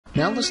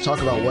Now let's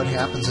talk about what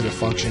happens in a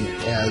function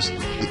as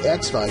the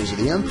x values or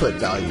the input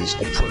values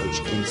approach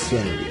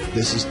infinity.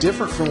 This is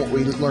different from what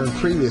we learned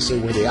previously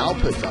where the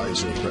output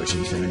values are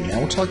approaching infinity.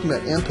 Now we're talking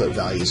about input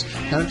values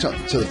kind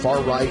of to the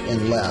far right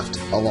and left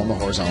along the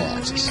horizontal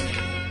axis.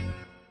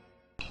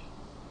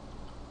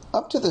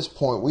 Up to this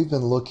point, we've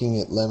been looking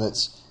at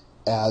limits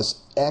as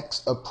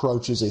x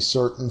approaches a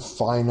certain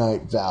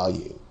finite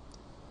value.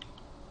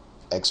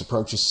 X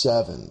approaches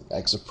 7,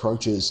 x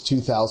approaches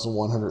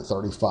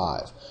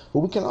 2,135. But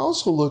we can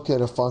also look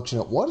at a function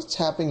at what it's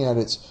happening at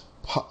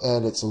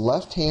its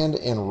left hand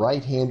and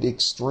right hand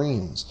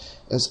extremes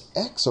as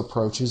x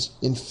approaches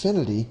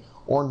infinity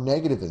or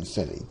negative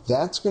infinity.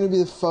 That's going to be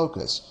the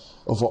focus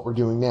of what we're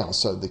doing now.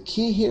 So the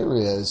key here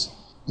is,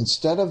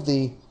 instead of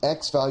the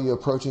x value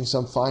approaching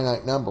some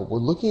finite number, we're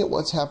looking at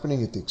what's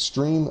happening at the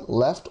extreme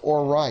left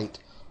or right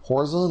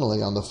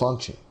horizontally on the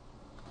function.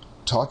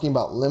 Talking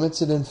about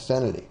limits at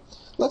infinity.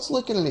 Let's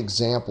look at an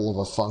example of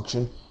a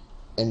function,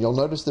 and you'll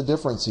notice the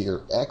difference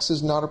here. X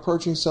is not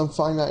approaching some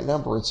finite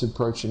number, it's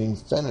approaching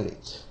infinity.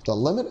 The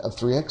limit of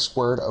 3x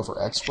squared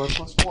over x squared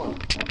plus 1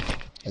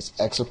 as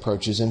x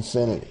approaches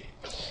infinity.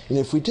 And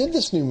if we did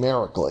this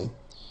numerically,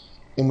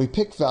 and we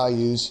pick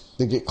values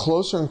that get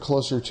closer and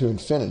closer to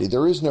infinity,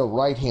 there is no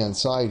right-hand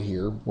side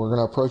here. We're going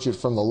to approach it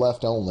from the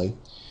left only.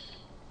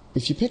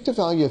 If you picked a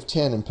value of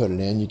 10 and put it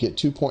in, you get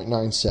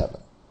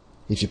 2.97.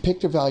 If you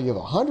picked a value of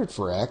 100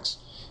 for x,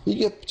 you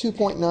get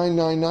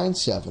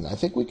 2.9997. I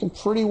think we can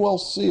pretty well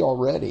see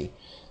already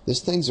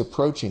this thing's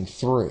approaching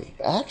 3.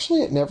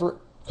 Actually, it never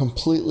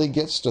completely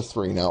gets to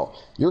 3. Now,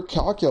 your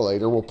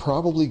calculator will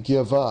probably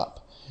give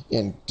up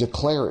and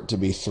declare it to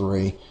be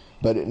 3,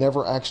 but it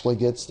never actually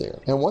gets there.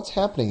 And what's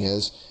happening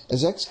is,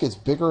 as x gets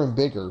bigger and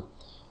bigger,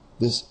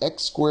 this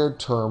x squared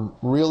term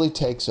really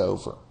takes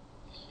over.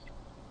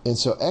 And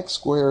so x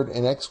squared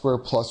and x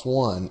squared plus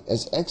 1,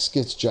 as x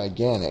gets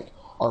gigantic,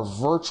 are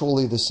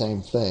virtually the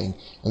same thing,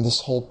 and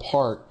this whole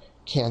part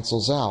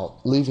cancels out,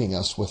 leaving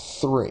us with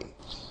 3.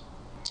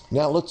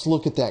 Now let's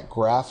look at that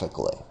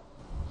graphically.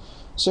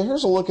 So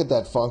here's a look at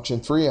that function,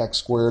 3x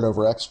squared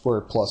over x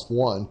squared plus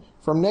 1,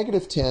 from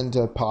negative 10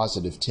 to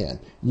positive 10.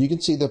 You can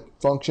see the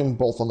function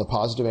both on the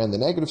positive and the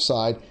negative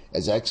side.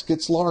 As x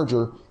gets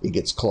larger, it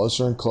gets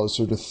closer and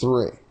closer to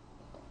 3.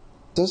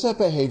 Does that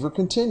behavior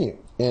continue?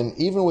 And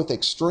even with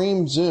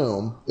extreme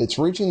zoom, it's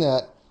reaching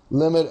that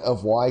limit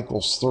of y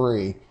equals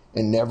 3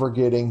 and never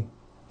getting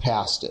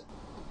past it.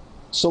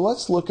 So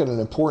let's look at an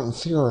important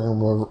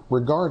theorem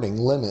regarding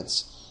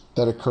limits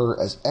that occur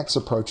as x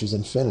approaches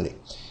infinity.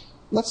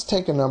 Let's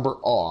take a number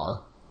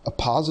r, a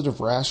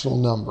positive rational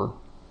number,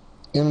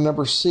 and a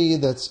number c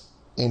that's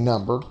a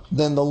number.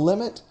 Then the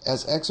limit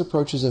as x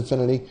approaches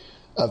infinity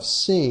of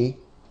c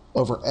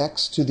over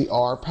x to the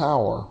r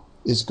power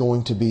is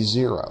going to be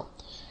 0.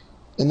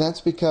 And that's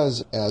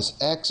because as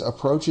x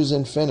approaches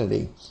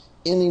infinity,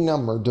 any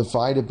number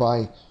divided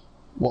by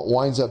what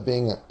winds up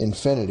being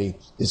infinity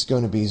is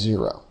going to be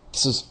 0.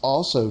 This is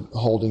also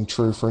holding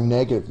true for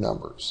negative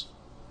numbers.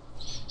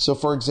 So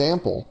for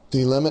example,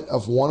 the limit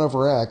of 1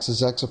 over x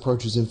as x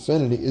approaches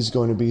infinity is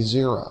going to be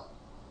 0.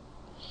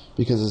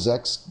 Because as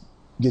x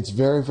gets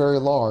very, very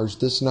large,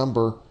 this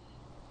number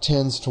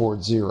tends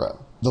towards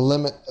 0. The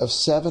limit of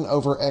 7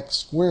 over x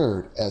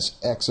squared as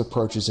x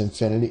approaches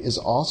infinity is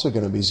also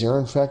going to be 0.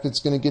 In fact, it's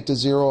going to get to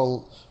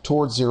 0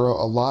 towards 0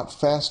 a lot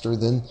faster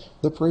than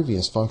the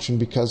previous function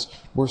because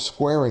we're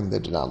squaring the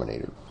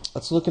denominator.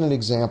 Let's look at an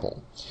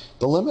example.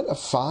 The limit of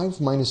 5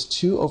 minus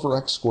 2 over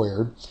x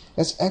squared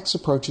as x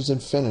approaches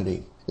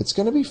infinity. It's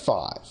going to be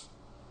 5.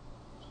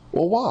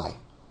 Well, why?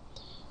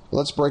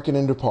 Let's break it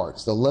into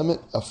parts. The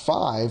limit of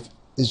 5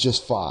 is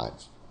just 5.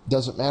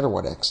 Doesn't matter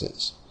what x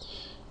is.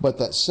 But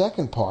that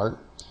second part,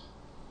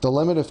 the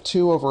limit of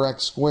 2 over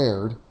x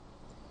squared,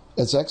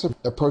 as x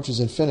approaches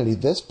infinity,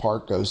 this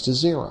part goes to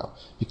 0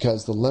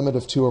 because the limit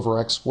of 2 over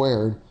x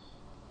squared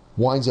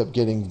winds up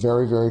getting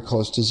very, very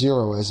close to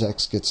 0 as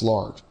x gets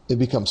large. It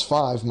becomes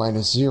 5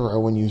 minus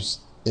 0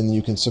 and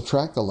you can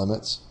subtract the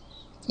limits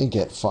and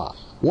get 5.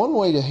 One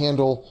way to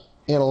handle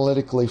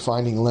analytically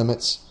finding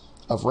limits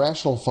of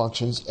rational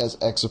functions as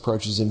x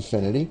approaches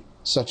infinity,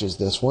 such as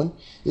this one,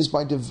 is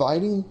by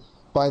dividing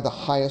by the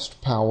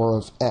highest power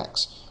of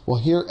x.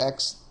 Well, here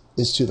x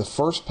is to the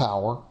first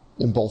power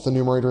in both the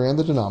numerator and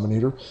the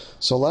denominator,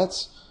 so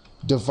let's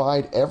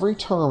divide every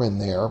term in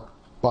there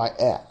by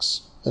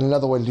x. And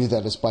another way to do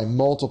that is by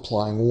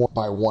multiplying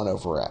by 1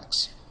 over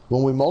x.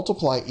 When we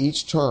multiply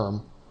each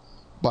term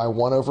by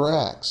 1 over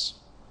x,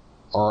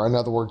 or in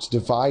other words,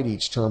 divide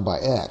each term by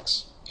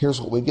x, here's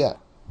what we get.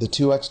 The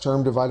 2x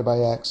term divided by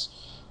x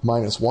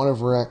minus 1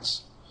 over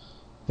x,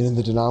 and in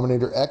the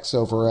denominator x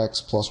over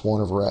x plus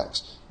 1 over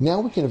x. Now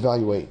we can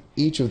evaluate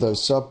each of those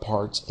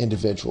subparts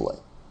individually.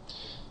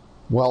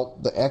 Well,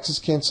 the x's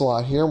cancel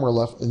out here and we're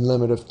left in the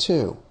limit of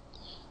 2.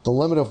 The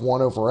limit of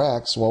 1 over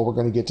x, well, we're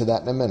going to get to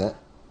that in a minute.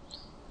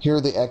 Here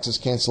the x's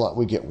cancel out,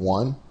 we get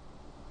 1,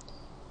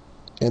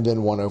 and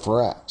then 1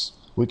 over x.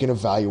 We can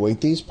evaluate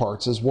these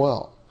parts as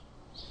well.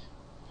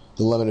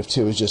 The limit of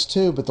 2 is just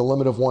 2, but the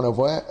limit of 1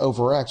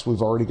 over x,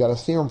 we've already got a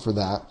theorem for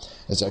that,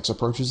 as x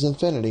approaches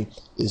infinity,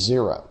 is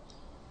 0.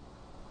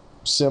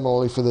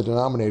 Similarly, for the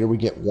denominator, we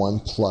get 1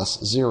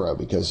 plus 0,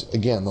 because,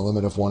 again, the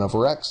limit of 1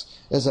 over x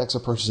as x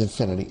approaches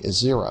infinity is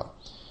 0.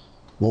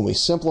 When we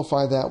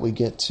simplify that, we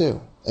get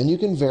 2. And you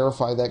can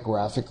verify that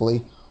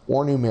graphically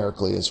or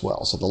numerically as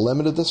well. So the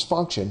limit of this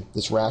function,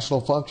 this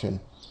rational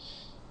function,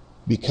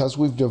 because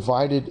we've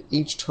divided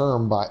each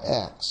term by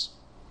x,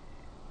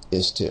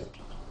 is 2.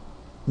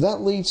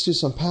 That leads to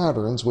some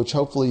patterns, which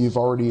hopefully you've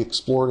already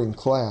explored in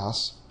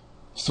class.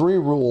 3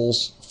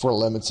 rules for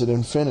limits at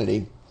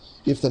infinity.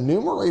 If the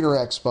numerator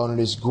exponent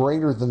is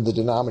greater than the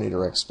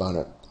denominator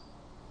exponent,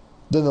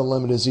 then the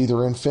limit is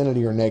either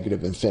infinity or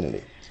negative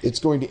infinity. It's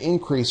going to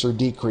increase or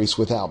decrease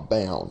without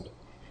bound.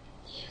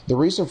 The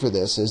reason for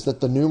this is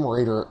that the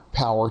numerator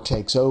power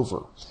takes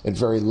over at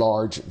very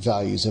large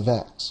values of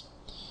x.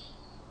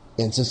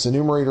 And since the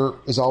numerator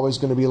is always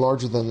going to be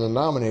larger than the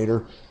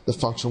denominator, the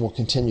function will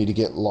continue to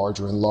get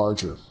larger and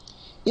larger.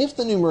 If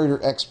the numerator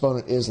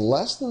exponent is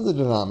less than the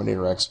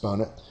denominator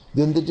exponent,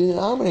 then the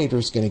denominator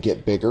is going to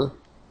get bigger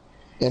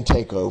and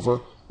take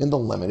over, and the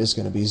limit is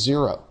going to be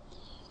 0.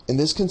 And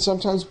this can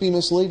sometimes be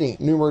misleading.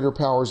 Numerator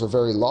powers are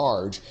very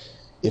large.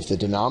 If the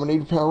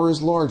denominator power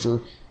is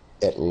larger,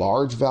 at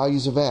large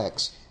values of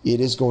x, it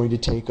is going to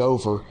take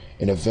over,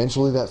 and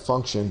eventually that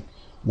function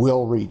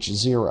will reach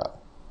 0.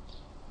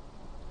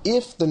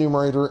 If the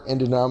numerator and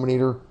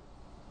denominator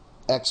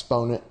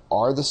exponent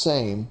are the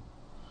same,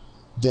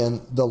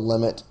 then the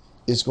limit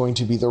is going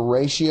to be the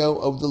ratio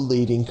of the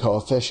leading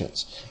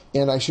coefficients.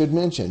 And I should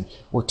mention,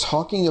 we're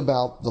talking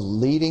about the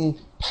leading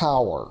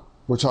power.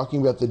 We're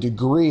talking about the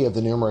degree of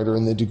the numerator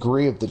and the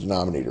degree of the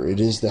denominator. It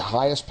is the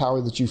highest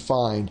power that you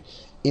find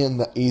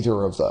in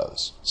either of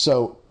those.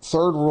 So,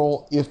 third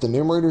rule, if the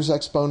numerator's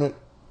exponent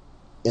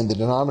and the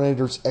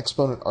denominator's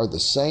exponent are the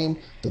same,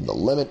 then the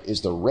limit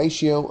is the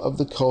ratio of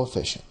the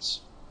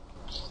coefficients.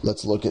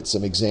 Let's look at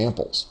some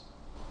examples.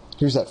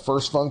 Here's that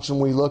first function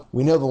we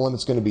know the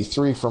limit's going to be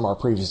 3 from our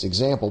previous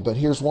example, but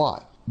here's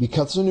why.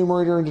 Because the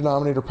numerator and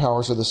denominator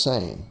powers are the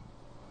same,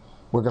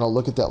 we're going to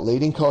look at that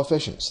leading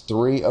coefficients,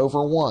 3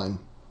 over 1,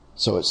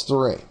 so it's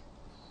 3.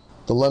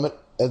 The limit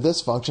of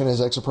this function as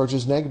x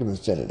approaches negative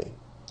infinity.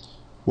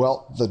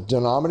 Well, the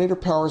denominator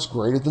power is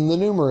greater than the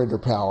numerator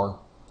power,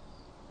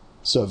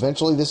 so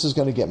eventually this is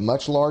going to get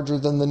much larger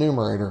than the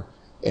numerator,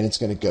 and it's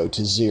going to go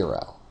to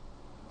 0.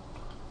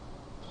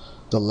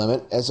 The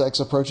limit as x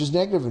approaches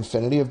negative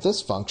infinity of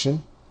this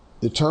function,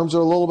 the terms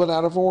are a little bit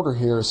out of order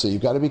here, so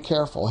you've got to be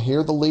careful.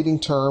 Here the leading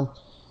term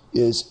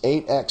is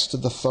 8x to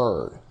the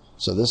third.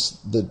 So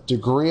the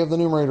degree of the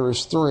numerator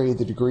is 3,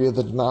 the degree of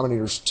the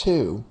denominator is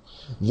 2.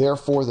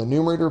 Therefore, the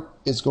numerator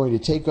is going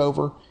to take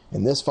over,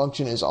 and this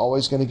function is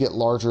always going to get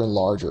larger and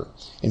larger.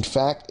 In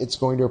fact, it's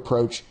going to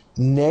approach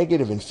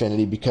negative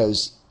infinity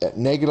because at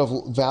negative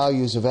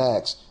values of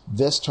x,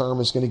 this term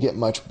is going to get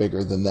much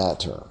bigger than that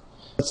term.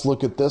 Let's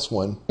look at this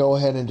one. Go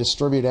ahead and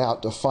distribute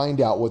out to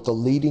find out what the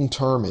leading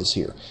term is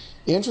here.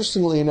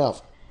 Interestingly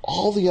enough,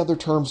 all the other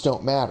terms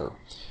don't matter.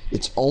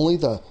 It's only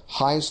the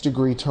highest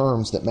degree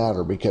terms that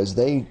matter because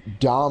they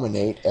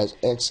dominate as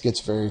x gets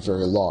very,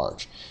 very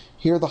large.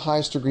 Here the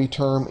highest degree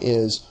term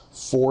is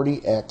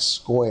 40x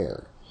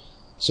squared.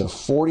 So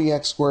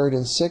 40x squared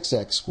and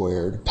 6x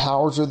squared,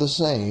 powers are the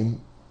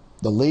same,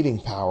 the leading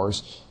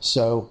powers,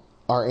 so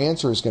our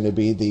answer is going to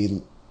be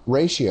the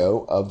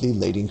ratio of the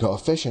leading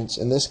coefficients,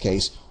 in this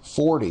case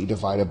 40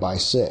 divided by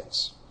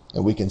 6.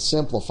 And we can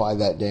simplify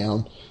that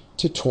down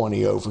to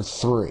 20 over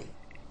 3.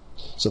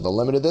 So the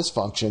limit of this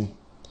function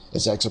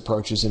as x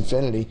approaches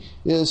infinity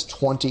is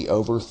 20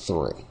 over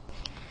 3.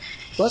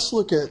 Let's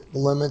look at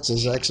limits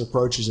as x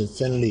approaches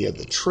infinity of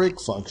the trig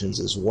functions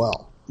as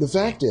well. The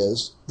fact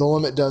is, the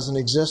limit doesn't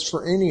exist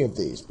for any of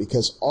these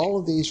because all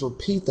of these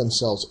repeat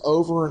themselves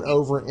over and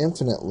over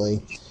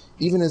infinitely.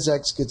 Even as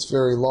x gets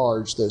very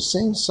large, those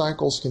same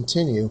cycles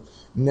continue,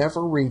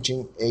 never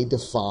reaching a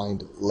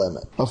defined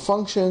limit. A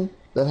function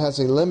that has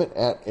a limit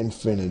at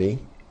infinity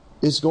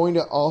is going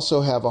to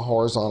also have a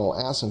horizontal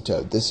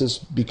asymptote. This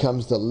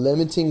becomes the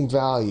limiting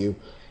value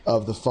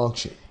of the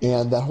function.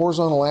 And that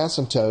horizontal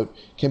asymptote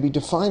can be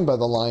defined by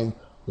the line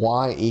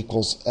y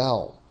equals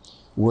L,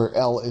 where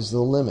L is the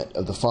limit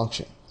of the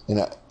function. And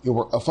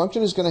a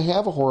function is going to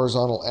have a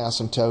horizontal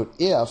asymptote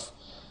if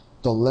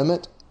the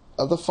limit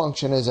of the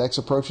function as x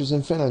approaches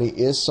infinity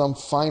is some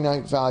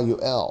finite value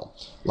L.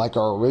 Like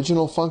our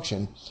original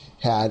function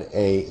had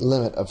a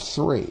limit of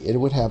 3. It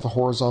would have a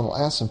horizontal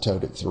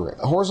asymptote at 3.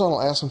 Horizontal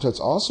asymptotes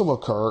also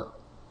occur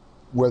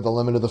where the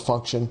limit of the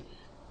function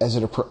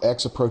as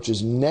x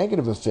approaches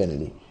negative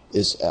infinity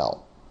is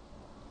L.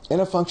 And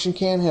a function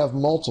can have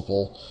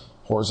multiple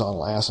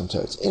horizontal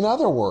asymptotes. In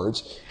other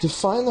words, to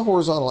find the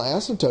horizontal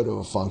asymptote of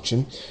a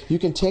function, you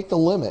can take the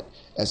limit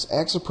as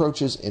x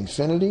approaches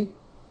infinity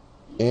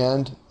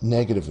and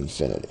negative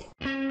infinity.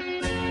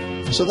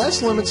 So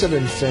that's limits at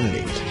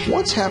infinity.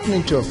 What's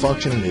happening to a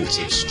function in its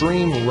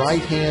extreme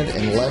right-hand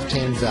and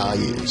left-hand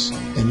values?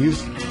 And you've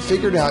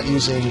figured out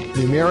using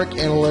numeric,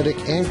 analytic,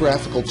 and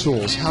graphical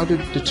tools how to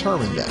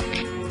determine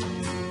that.